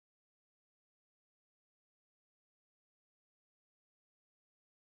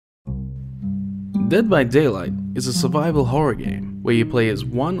Dead by Daylight is a survival horror game where you play as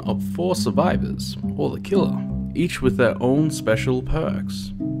one of 4 survivors, or the killer, each with their own special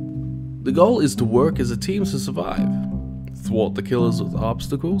perks. The goal is to work as a team to survive, thwart the killers with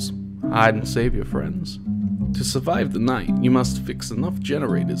obstacles, hide and save your friends. To survive the night, you must fix enough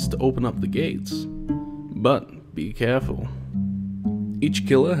generators to open up the gates. But be careful. Each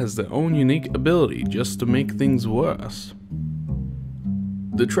killer has their own unique ability just to make things worse.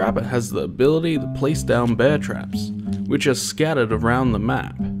 The Trapper has the ability to place down bear traps, which are scattered around the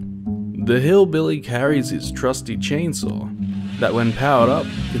map. The Hillbilly carries his trusty chainsaw, that when powered up,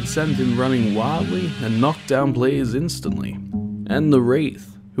 can send him running wildly and knock down players instantly. And the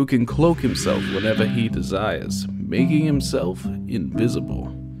Wraith, who can cloak himself whenever he desires, making himself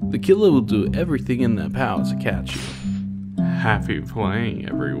invisible. The killer will do everything in their power to catch you. Happy playing,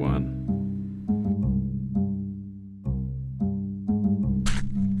 everyone.